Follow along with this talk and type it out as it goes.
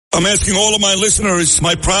I'm asking all of my listeners,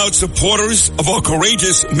 my proud supporters of our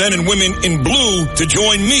courageous men and women in blue, to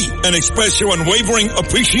join me and express your unwavering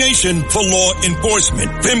appreciation for law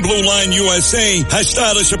enforcement. Thin Blue Line USA has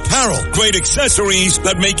stylish apparel, great accessories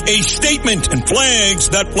that make a statement, and flags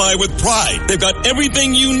that fly with pride. They've got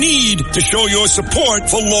everything you need to show your support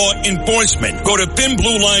for law enforcement. Go to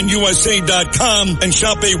thinbluelineusa.com and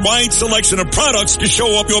shop a wide selection of products to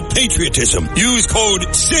show up your patriotism. Use code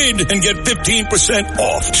SID and get 15%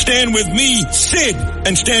 off. Stand with me, Sid,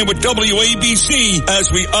 and stand with WABC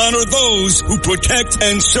as we honor those who protect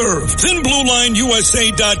and serve.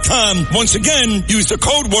 ThinBlueLineUSA.com. Once again, use the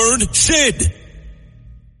code word SID.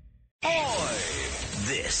 Boy,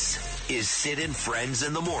 this is Sid and Friends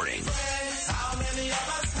in the Morning.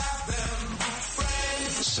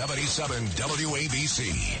 77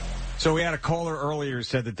 WABC. So we had a caller earlier who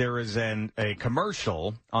said that there is a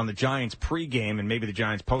commercial on the Giants pregame and maybe the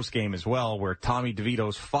Giants postgame as well where Tommy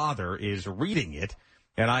DeVito's father is reading it.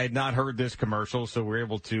 And I had not heard this commercial, so we were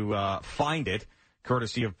able to find it,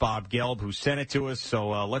 courtesy of Bob Gelb, who sent it to us.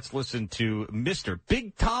 So let's listen to Mr.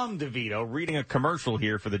 Big Tom DeVito reading a commercial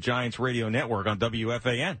here for the Giants radio network on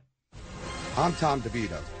WFAN. I'm Tom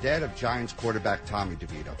DeVito, dad of Giants quarterback Tommy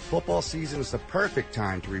DeVito. Football season is the perfect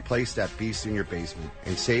time to replace that beast in your basement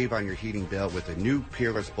and save on your heating bill with a new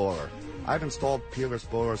Peerless Boiler. I've installed Peerless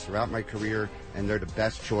Boilers throughout my career, and they're the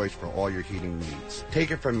best choice for all your heating needs.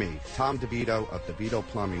 Take it from me, Tom DeVito of DeVito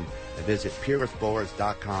Plumbing, and visit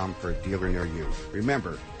PeerlessBoilers.com for a dealer near you.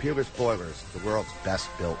 Remember, Peerless Boilers, the world's best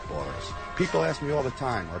built boilers. People ask me all the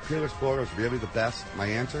time, are Peerless Boilers really the best? My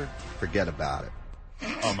answer, forget about it.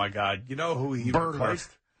 Oh, my God. You know who he replaced?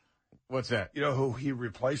 What's that? You know who he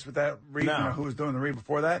replaced with that read? No. You know who was doing the read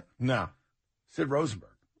before that? No. Sid Rosenberg.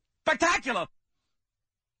 Spectacular!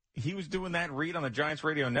 He was doing that read on the Giants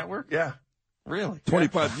radio network? Yeah. Really?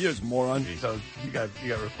 25 years, moron. So you got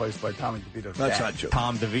replaced by Tommy DeVito. That's not true.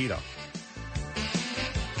 Tom DeVito.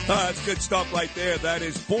 That's good stuff right there. That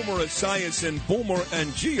is Boomer Esiason, Boomer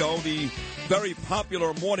and Geo, the very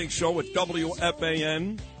popular morning show at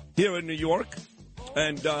WFAN here in New York.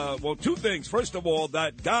 And, well, two things. First of all,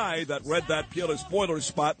 that guy that read that Peerless Boiler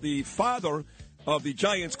spot, the father of the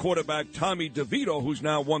Giants quarterback, Tommy DeVito, who's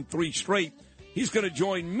now won 3 straight, he's going to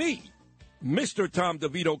join me, Mr. Tom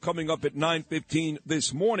DeVito, coming up at 9:15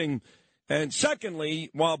 this morning. And secondly,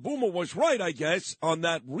 while Boomer was right, I guess, on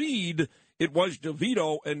that read, it was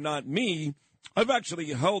DeVito and not me. I've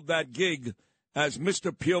actually held that gig as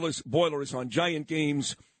Mr. Peerless Boilers on Giant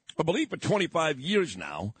games, I believe, for 25 years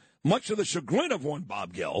now. Much to the chagrin of one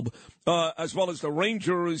Bob Gelb, as well as the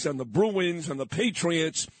Rangers and the Bruins and the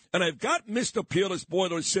Patriots. And I've got Mr. Peerless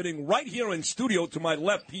Boiler sitting right here in studio to my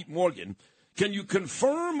left, Pete Morgan. Can you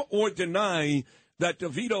confirm or deny that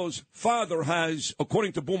DeVito's father has,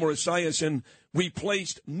 according to Boomer Esiason,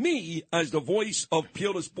 replaced me as the voice of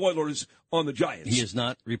Peerless Boilers on the Giants? He has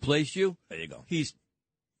not replaced you? There you go. He's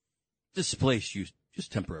displaced you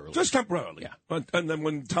just temporarily. Just temporarily. Yeah. And then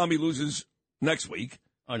when Tommy loses next week.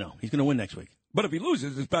 Oh, no. He's going to win next week. But if he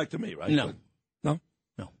loses, it's back to me, right? No. No?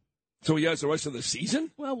 No. So he has the rest of the season?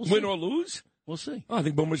 Well, we'll Win see. or lose? We'll see. Oh, I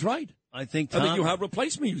think Boomer's right. I think you have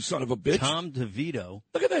replaced me, you son of a bitch. Tom DeVito.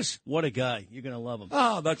 Look at this. What a guy. You're going to love him.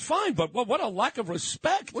 Oh, that's fine, but what a lack of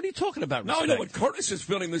respect. What are you talking about, Now respect? I know what Curtis is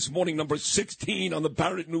feeling this morning, number 16 on the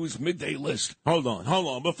Barrett News midday list. Hold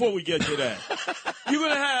on. Before we get to that, you're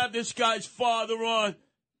going to have this guy's father on.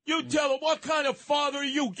 You tell him, what kind of father are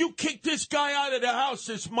you? You kicked this guy out of the house,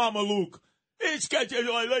 this Mama Luke. This guy says,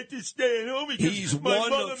 I like to stay at home because He's my won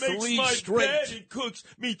mother makes 3 my straight. bed and cooks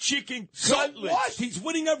me chicken So cutlets. what? He's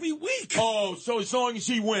winning every week. Oh, so as long as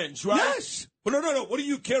he wins, right? Yes. But no. What do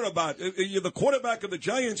you care about? You're the quarterback of the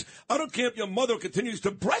Giants. I don't care if your mother continues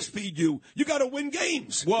to breastfeed you. You got to win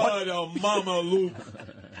games. What a Mama Luke.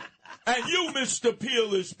 And you, Mr.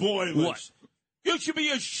 Peerless Boilers. What? You should be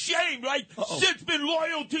ashamed, right? Sid's been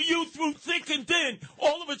loyal to you through thick and thin.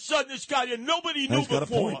 All of a sudden, this guy that nobody knew He's got a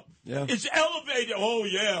before point. Yeah. is elevated. Oh,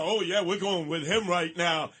 yeah, we're going with him right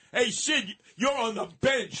now. Hey, Sid, you're on the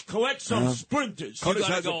bench. Collect some sprinters. Curtis You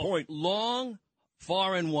gotta has a go point. long,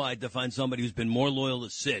 far, and wide to find somebody who's been more loyal to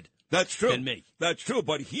Sid. That's true. Than me. That's true.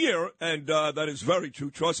 But here, and that is very true,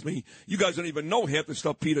 trust me, you guys don't even know half the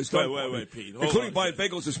stuff Peter's done. Wait, Pete. Hold including on. buying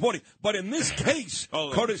bagels this morning. But in this case,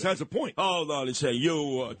 Curtis has a point. Hold on a second.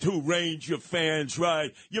 You two Ranger fans,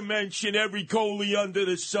 right? You mention every goalie under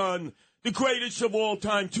the sun. The greatest of all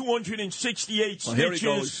time, 268 Well, here he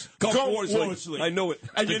stitches. goes. Gump Worsley. Worsley. I knew it.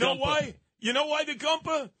 And The you know Gumper. why? You know why the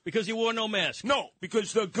Gumper? Because he wore no mask. No,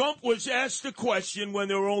 because the Gump was asked the question when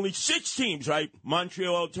there were only 6 teams, right?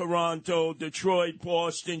 Montreal, Toronto, Detroit,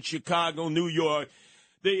 Boston, Chicago, New York.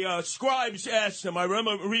 the scribes asked him, I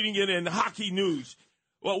remember reading it in Hockey News,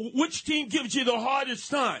 well, which team gives you the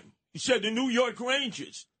hardest time? He said, the New York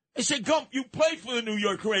Rangers. I said, Gump, you play for the New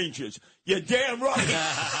York Rangers. You're damn right.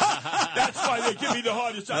 That's why they give me the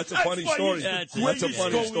hardest time. That's a funny story. That's a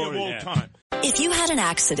funny story of all time. If you had an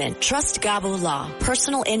accident, trust Gabo Law,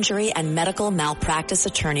 personal injury and medical malpractice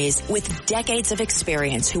attorneys with decades of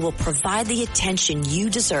experience who will provide the attention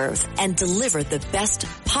you deserve and deliver the best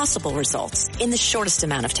possible results in the shortest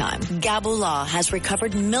amount of time. Gabo Law has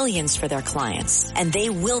recovered millions for their clients, and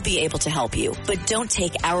they will be able to help you. But don't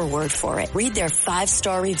take our word for it. Read their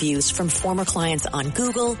 5-star reviews from former clients on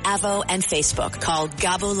Google, Avo, and Facebook. Call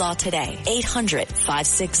Gabo Law today,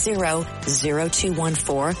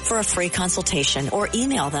 800-560-0214 for a free consultation, or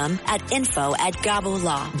email them at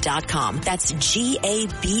info@gabolaw.com. That's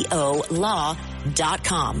GABO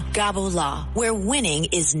law.com. Gabo Law, where winning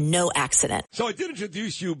is no accident. So I did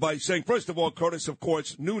introduce you by saying, first of all, Curtis, of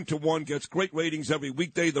course, noon to 1 gets great ratings every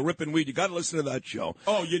weekday, The Rip and Read. You got to listen to that show.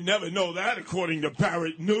 Oh, you never know that according to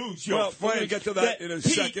Barrett News. Well, we're going to get to that in a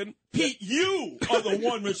second. Pete, you are the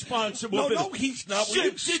one responsible. No, he's not.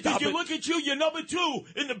 Did you look at you? You're number 2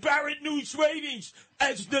 in the Barrett News ratings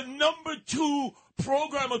as the number 2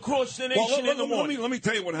 program across the nation in the morning. Let me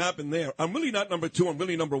tell you what happened there. I'm really not number 2. I'm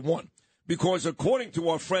really number 1. Because according to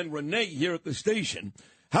our friend Renee here at the station,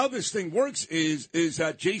 how this thing works is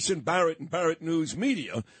that Jason Barrett and Barrett News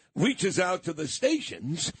Media reaches out to the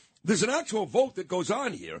stations. There's an actual vote that goes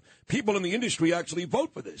on here. People in the industry actually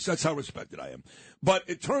vote for this. That's how respected I am. But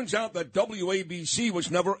it turns out that WABC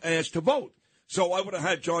was never asked to vote. So I would have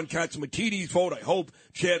had John Catsimatidis vote. I hope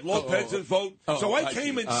Chad Lopez's vote. So I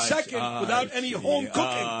came in second without any home cooking.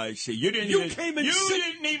 I see. You didn't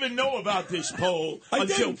even know about this poll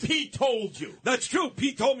until Pete told you. That's true.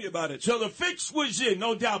 Pete told me about it. So the fix was in,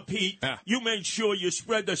 no doubt, Pete. Yeah. You made sure you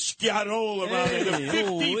spread the scarole around there. The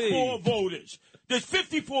 54 voters. There's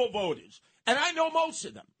 54 voters, and I know most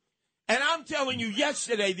of them. And I'm telling you,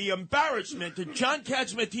 yesterday, the embarrassment that John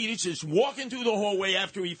Catsimatidis is walking through the hallway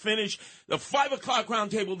after he finished the 5 o'clock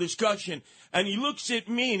roundtable discussion, and he looks at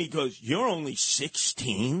me and he goes, "You're only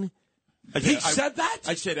 16?" He said that?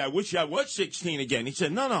 I said, "I wish I was 16 again." He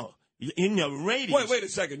said, No. In the ratings. Wait a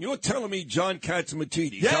second. You're telling me John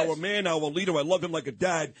Catsimatidis, yes, our man, our leader, I love him like a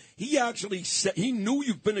dad, he actually said, he knew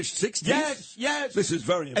you finished 16th? Yes. This is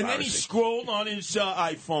very embarrassing. And then he scrolled on his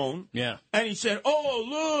iPhone. Yeah. And he said,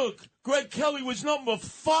 "Oh, look, Greg Kelly was number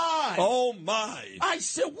 5. Oh, my. I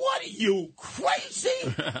said, "What are you,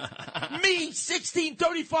 crazy?" Me, 16,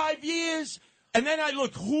 35 years. And then I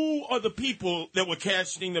looked, who are the people that were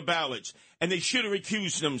casting the ballots? And they should have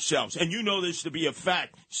recused themselves. And you know this to be a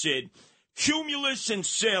fact, Sid. Cumulus and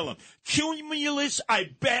Salem. Cumulus,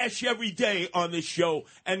 I bash every day on this show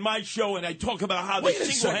and my show, and I talk about how they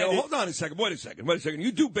single-handed... Hold on a second. Wait a second.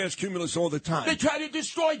 You do bash Cumulus all the time. They try to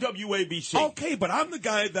destroy WABC. Okay, but I'm the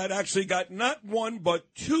guy that actually got not 1 but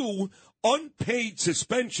 2 unpaid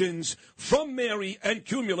suspensions from Mary and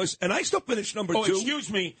Cumulus, and I still finished number 2. Oh,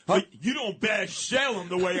 excuse me, but you don't bash Salem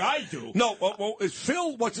the way I do. No, is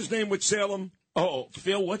Phil, what's his name with Salem? Oh,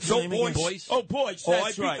 Phil, what's his name again? Boyce? Oh, Boyce,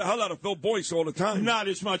 that's I beat the hell out of Phil Boyce all the time. Not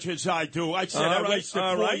as much as I do. I said I wasted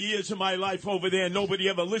 4 years of my life over there. Nobody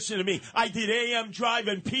ever listened to me. I did AM Drive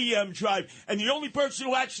and PM Drive, and the only person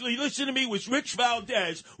who actually listened to me was Rich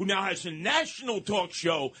Valdez, who now has a national talk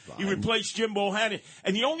show. He replaced Jim Bohannon.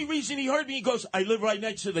 And the only reason he heard me, he goes, "I live right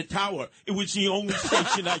next to the tower." It was the only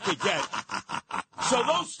station I could get. So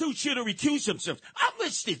those two should have recused themselves. I'm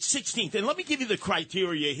listed 16th, and let me give you the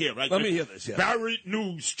criteria here. Right? Let me hear this. Yeah. Barrett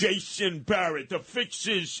News, Jason Barrett. The fix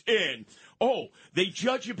is in. Oh, they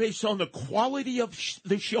judge it based on the quality of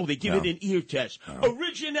the show. They give it an ear test.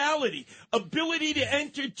 Originality, ability to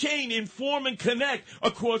entertain, inform, and connect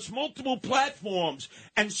across multiple platforms,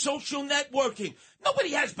 and social networking.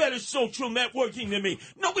 Nobody has better social networking than me.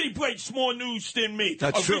 Nobody breaks more news than me.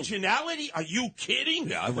 That's Originality? True. Are you kidding?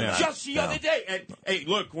 Yeah, Just the other day. And, hey,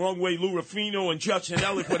 look, wrong way Lou Ruffino and Justin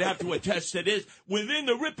Ellick would have to attest to this. Within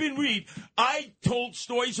the Rip and Read, I told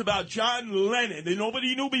stories about John Lennon that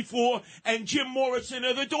nobody knew before, and Jim Morrison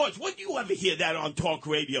of the Doors. When do you ever hear that on talk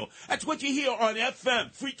radio? That's what you hear on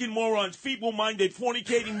FM. Freaking morons, feeble-minded,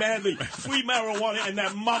 fornicating madly, free marijuana, and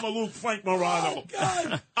that Mama Luke Frank Morano. Oh,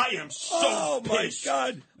 God. I am so pissed.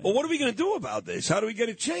 God. Well, what are we going to do about this? How do we get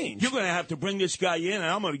it changed? You're going to have to bring this guy in, and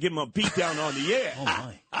I'm going to give him a beatdown on the air.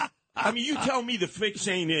 Oh, my. I mean, you tell me the fix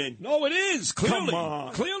ain't in. No, it is. Clearly. Come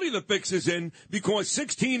on. Clearly the fix is in because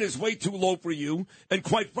 16 is way too low for you. And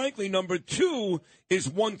quite frankly, number 2 is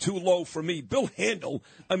 1 too low for me. Bill Handel,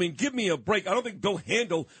 I mean, give me a break. I don't think Bill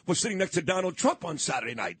Handel was sitting next to Donald Trump on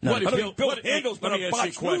Saturday night. No. I don't think Bill Handel's been on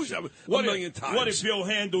Fox News a million times. What if Bill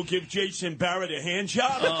Handel give Jason Barrett a hand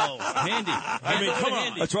job? Oh, handy. I mean, come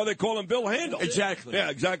on. That's why they call him Bill Handel. Exactly. Yeah,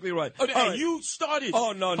 exactly right. Oh, and right. you started.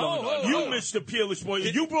 Oh, no. You, Mr. Peerless Boy.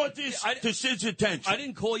 You brought this to Sid's attention. I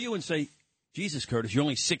didn't call you and say, Jesus, Curtis, you're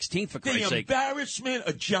only 16 for Christ's sake. The embarrassment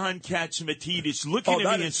of John Katzimatidis looking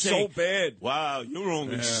at me and saying, so bad. Wow, you're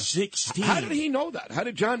only 16. How did he know that? How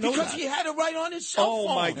did John know because that? he had it right on his cell phone.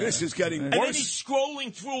 Oh, my, this is getting worse. And then he's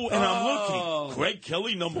scrolling through, and I'm looking. Greg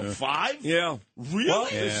Kelly, number 5? Yeah. Really? Well,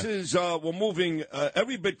 this is, we're moving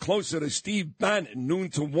every bit closer to Steve Bannon, noon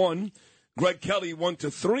to 1. Greg Kelly 1 to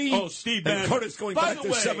 3. Oh, Steve Bannon. And Curtis going back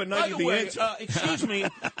to 790. The answer. Excuse me.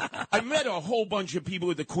 I met a whole bunch of people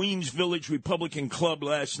at the Queens Village Republican Club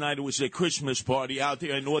last night. It was a Christmas party out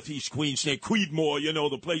there in Northeast Queens near Creedmoor,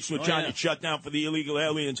 the place where Johnny shut down for the illegal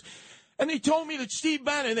aliens. And they told me that Steve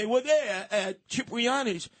Bannon, they were there at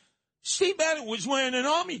Cipriani's. Steve Bannon was wearing an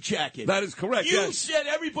army jacket. That is correct, You said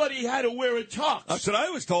everybody had to wear a tux. That's what I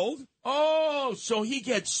was told. Oh, so he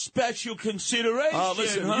gets special consideration,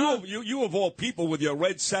 listen, huh? you of all people with your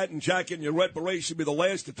red satin jacket and your red beret should be the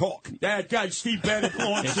last to talk. That guy, Steve Bannon,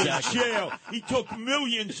 belongs in jail. He took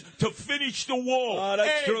millions to finish the wall.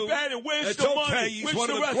 That's true. Bannon, where's it's the okay. money? He's Where's one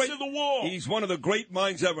the of the rest great, of the wall? He's one of the great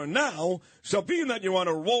minds ever. Now, so being that you're on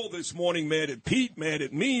a roll this morning, mad at Pete, mad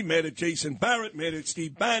at me, mad at Jason Barrett, mad at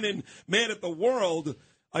Steve Bannon, mad at the world,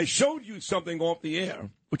 I showed you something off the air,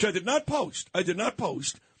 which I did not post.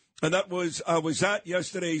 And that was, I was at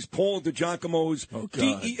yesterday's Paul DiGiacomo's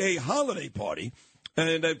DEA holiday party,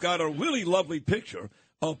 and I've got a really lovely picture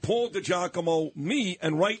of Paul DiGiacomo, me,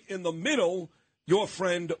 and right in the middle, your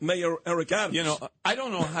friend, Mayor Eric Adams. I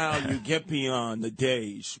don't know how you get beyond the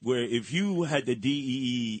days where if you had the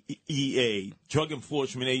DEA, Drug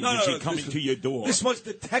Enforcement Agency, coming to your door. This was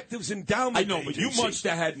Detectives Endowment I know, but you must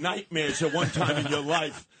have had nightmares at one time in your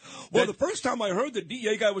life. Well, the first time I heard the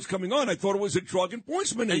DEA guy was coming on, I thought it was a drug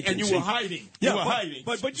enforcement agency. And you were hiding. Yeah, you were hiding.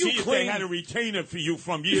 But you See if they had a retainer for you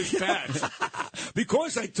from years past.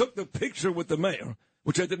 Because I took the picture with the mayor,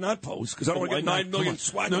 which I did not post, because I don't want to get 9 million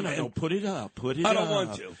swag. No, put it up. I don't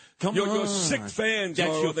want to. Come on. Your sick fans,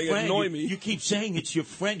 That's your they friend. annoy me. You keep saying it's your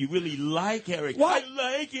friend. You really like Eric. What?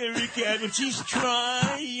 I like Eric Adams. He's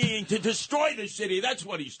trying to destroy the city. That's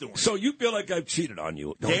what he's doing. So you feel like I've cheated on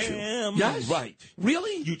you, don't you? Damn yes? right.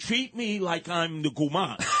 Really? You treat me like I'm the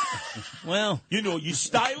Guman. Well, you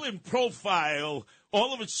style and profile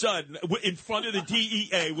all of a sudden in front of the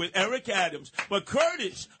DEA with Eric Adams. But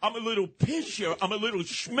Curtis, I'm a little pisher. I'm a little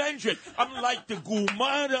schmendrick. I'm like the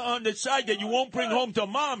Gumana on the side that you won't bring home to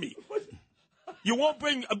mommy. You won't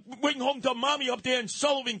bring home to mommy up there in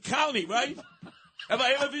Sullivan County, right? Have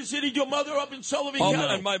I ever visited your mother up in Sullivan County?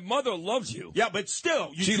 And my mother loves you. Yeah, but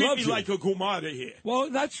still, you She treat loves me you. like a Gumana here. Well,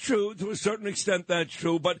 that's true. To a certain extent, that's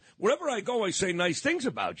true. But wherever I go, I say nice things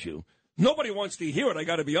about you. Nobody wants to hear it, I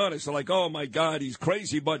got to be honest. They're like, oh, my God, he's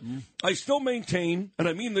crazy. But I still maintain, and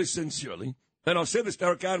I mean this sincerely, and I'll say this to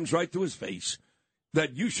Eric Adams right to his face,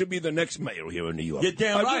 that you should be the next mayor here in New York. You're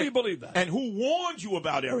damn right. I really believe that. And who warned you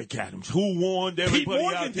about Eric Adams? Who warned everybody Pete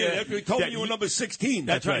Morgan out there? did after he told me you were number 16.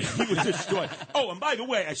 That's right. He was destroyed. Oh, and by the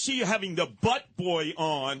way, I see you having the butt boy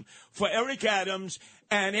on for Eric Adams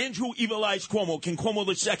and Andrew Evil Eyes Cuomo, King Cuomo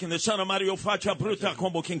II, the son of Mario Faccia Bruta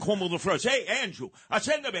Cuomo, King Cuomo I. Hey, Andrew,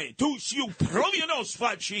 ascendame, tu siu provianos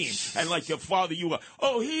facin. And like your father, you were,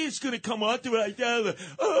 he's going to come out right there.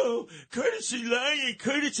 Oh, Curtis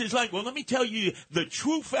is lying. Well, let me tell you the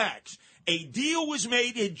true facts. A deal was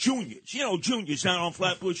made at Junior's, Junior's down on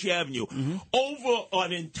Flatbush Avenue, over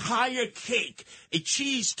an entire cake, a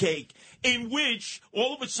cheesecake, in which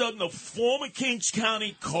all of a sudden the former Kings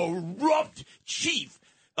County corrupt chief,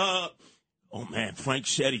 Frank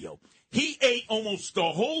Sedio, he ate almost the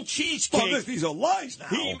whole cheesecake. Well, these are lies now.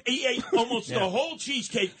 He ate almost the whole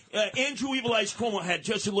cheesecake. Andrew Evil Eyes Cuomo had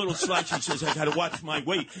just a little slice. He says, I got to watch my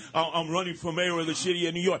weight. I'm running for mayor of the city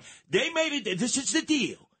of New York. They made it. This is the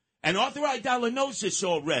deal. And Arthur Aidala knows this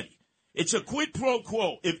already. It's a quid pro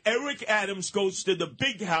quo. If Eric Adams goes to the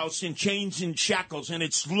big house in chains and shackles, and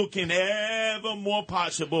it's looking ever more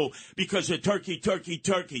possible because of turkey.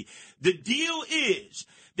 The deal is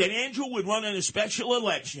that Andrew would run in a special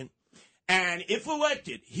election, and if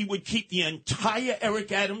elected, he would keep the entire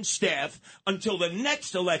Eric Adams staff until the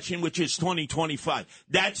next election, which is 2025.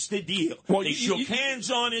 That's the deal. Well, they shook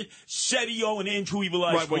hands on it, Sedio and Andrew Evil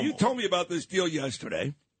Eyes. Right, well, you told me about this deal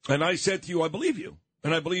yesterday, and I said to you, I believe you.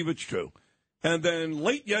 and I believe it's true. And then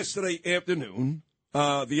late yesterday afternoon,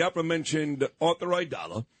 the aforementioned Arthur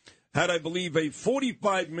Aidala had, I believe, a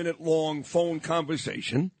 45-minute-long phone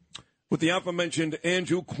conversation with the aforementioned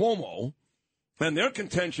Andrew Cuomo, and their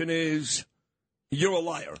contention is, you're a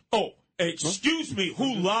liar. Oh, excuse me,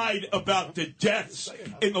 who lied about the deaths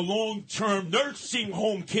in the long-term nursing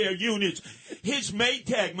home care units? His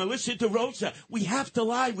Maytag, Melissa DeRosa, we have to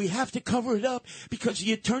lie, we have to cover it up, because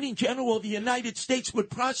the Attorney General of the United States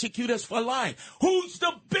would prosecute us for lying. Who's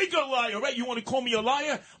the bigger liar, right? You want to call me a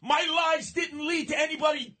liar? My lies didn't lead to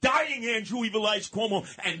anybody dying, Andrew Evil Eyes Cuomo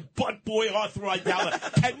and butt boy Arthur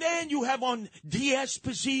Aidala. And then you have on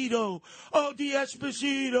D'Esposito. Oh,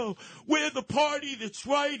 D'Esposito, we're the party that's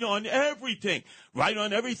right on everything. Right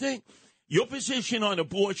on everything? Your position on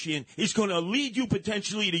abortion is going to lead you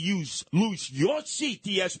potentially to lose your seat,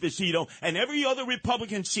 D'Esposito, and every other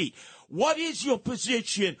Republican seat. What is your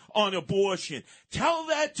position on abortion? Tell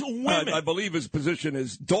that to women. I believe his position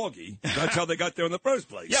is doggy. That's how they got there in the first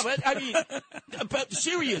place. Yeah, but I mean, but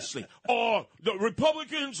seriously, the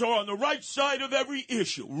Republicans are on the right side of every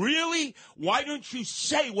issue. Really? Why don't you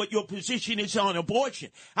say what your position is on abortion?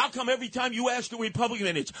 How come every time you ask a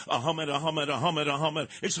Republican, it's a hummer, a hummer, a hummer, a hummer?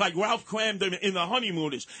 It's like Ralph Crammed in The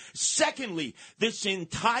Honeymooners. Secondly, this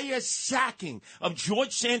entire sacking of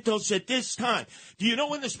George Santos at this time. Do you know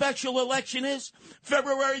when the special election is?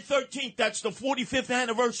 February 13th. That's the 45th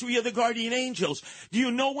anniversary of the Guardian Angels. Do you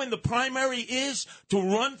know when the primary is to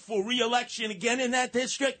run for re-election again in that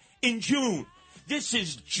district? In June. This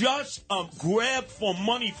is just a grab for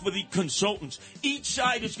money for the consultants. Each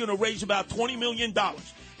side is going to raise about $20 million.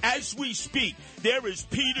 As we speak, there is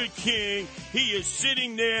Peter King. He is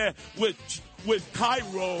sitting there with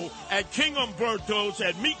Cairo at King Umberto's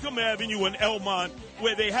at Mecum Avenue in Elmont,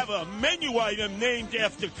 where they have a menu item named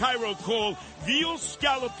after Cairo called Veal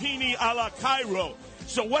Scallopini a la Cairo.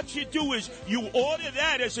 So what you do is you order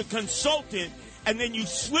that as a consultant, and then you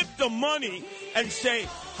slip the money and say,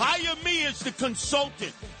 hire me as the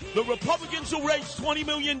consultant. The Republicans will raise $20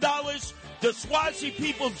 million. The Swazi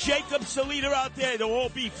people, Jacob Salita out there, they'll all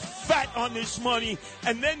be fat on this money.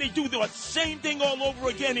 And then they do the same thing all over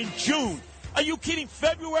again in June. Are you kidding?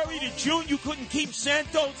 February to June, you couldn't keep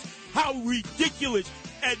Santos? How ridiculous.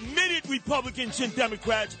 Admit it, Republicans and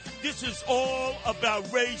Democrats. This is all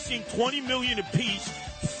about raising $20 million apiece,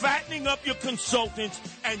 fattening up your consultants,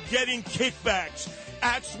 and getting kickbacks.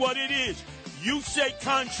 That's what it is. You say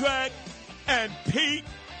contract, and Pete,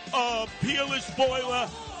 Peerless Boiler,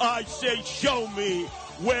 I say show me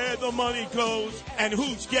where the money goes and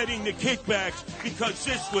who's getting the kickbacks, because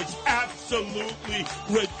this was absolutely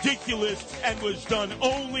ridiculous and was done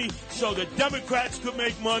only so the Democrats could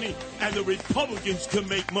make money and the Republicans could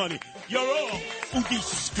make money. You're all un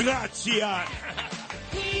disgrazia.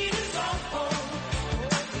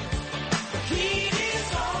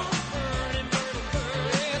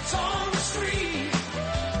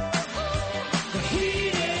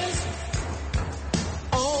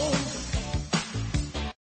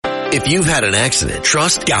 If you've had an accident,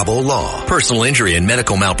 trust Gabo Law, personal injury and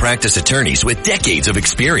medical malpractice attorneys with decades of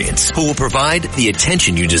experience who will provide the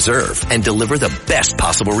attention you deserve and deliver the best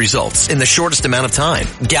possible results in the shortest amount of time.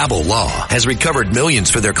 Gabo Law has recovered millions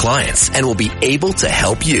for their clients and will be able to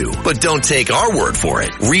help you. But don't take our word for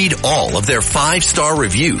it. Read all of their 5-star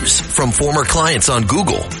reviews from former clients on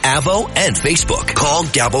Google, Avo, and Facebook. Call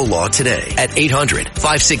Gabo Law today at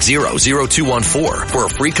 800-560-0214 for a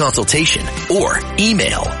free consultation or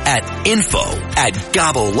email at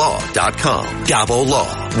info@gabolaw.com. Gabo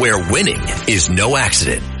Law, where winning is no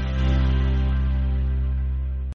accident.